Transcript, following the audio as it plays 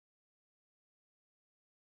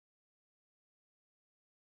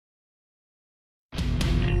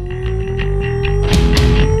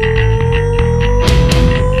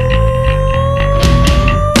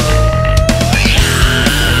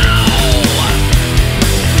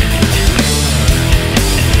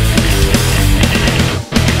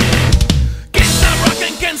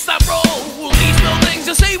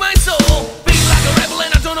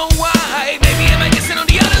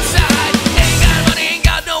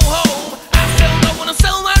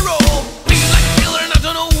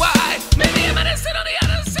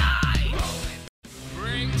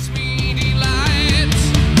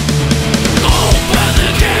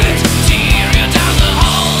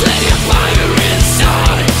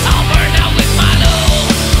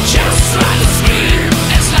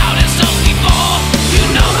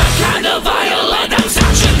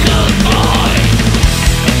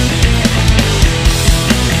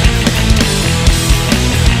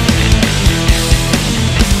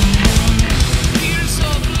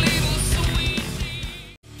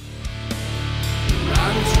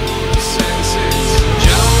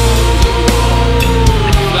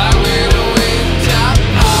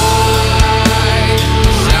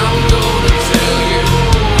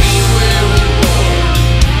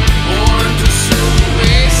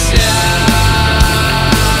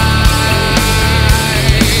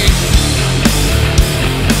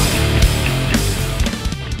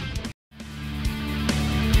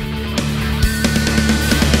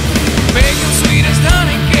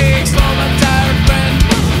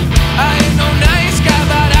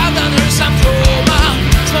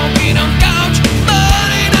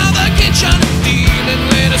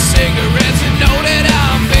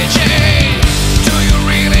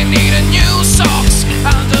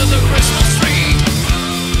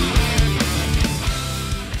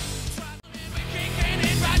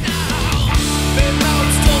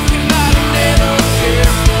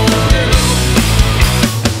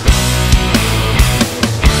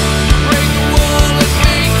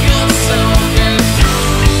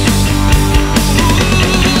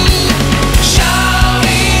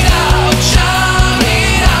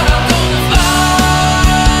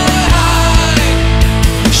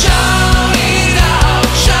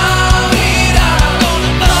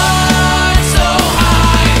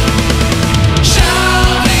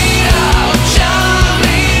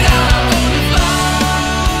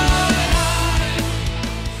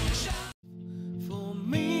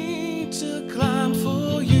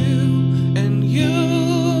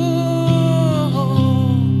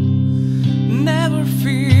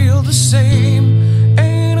stream.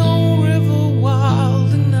 Ain't no river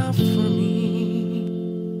wild enough for me.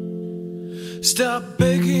 Stop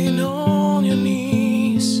begging on your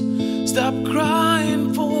knees. Stop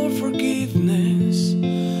crying for forgiveness.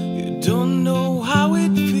 You don't know how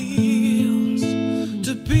it feels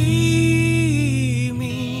to be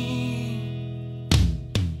me.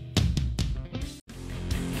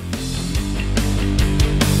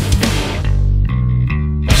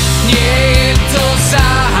 Nie je to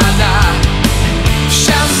záhada,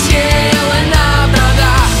 šťastie je len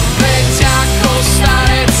náhrada, veď ako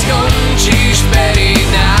starec skončíš v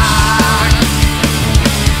perinách.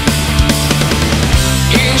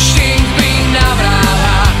 Inštinkt mi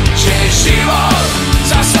navráva, že život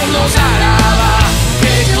sa so mnou zahráva,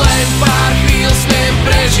 keď len pár chvíľ smiem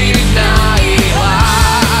prežiť na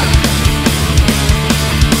ihlách.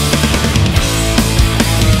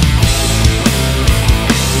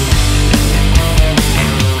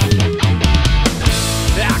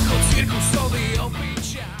 Ako cirkusový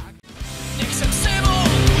opičák, nechcem sebou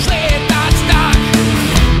už lietať tak.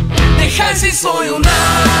 Nechaj si svoju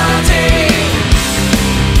nádej,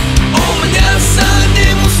 o mňa sa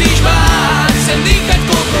nemusíš báť, chcem dýchať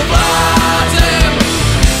koľko vládzem.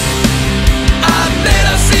 A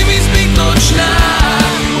teraz si mi zbytočná.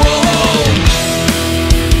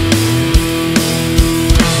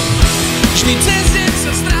 Vždy cez deň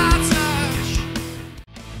sa strácaš.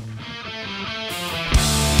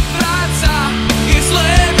 Práca je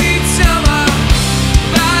zlé byť sama.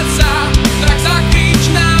 Práca, tak zakrič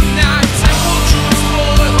na mňa. Chcem počuť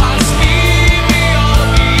svoj hlas, kým mi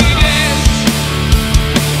odídeš.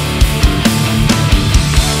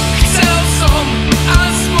 Chcel som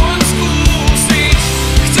aspoň skúsiť,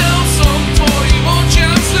 chcel som tvojim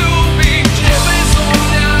očiam sľúbiť, že bezo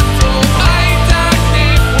mňa to aj tak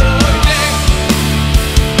nepôjde.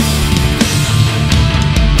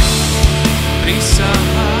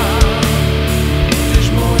 Prisahám, budeš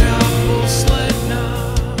moja posledná.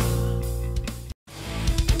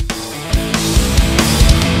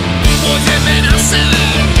 Pôjdeme na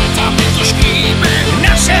sever, tam je to škrípe,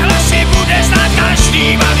 naše hlasy bude znať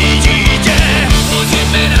každý ma vidíte.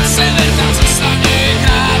 Pôjdeme na sever, tam cesta nie je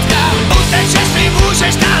krátka, utečeš mi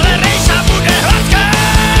môžeš, stále rejsa bude hladká.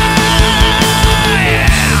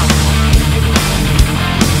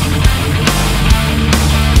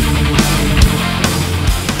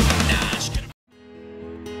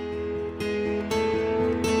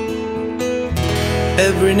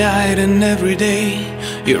 Every night and every day,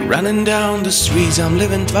 you're running down the streets. I'm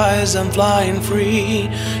living twice, I'm flying free.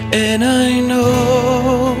 And I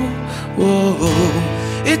know, whoa,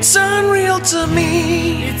 it's unreal to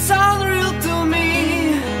me. It's unreal to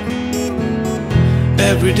me.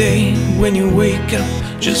 Every day when you wake up,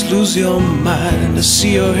 just lose your mind. I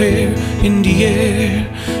see your hair in the air.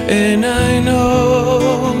 And I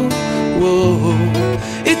know, whoa,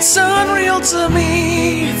 it's unreal to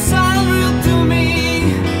me. It's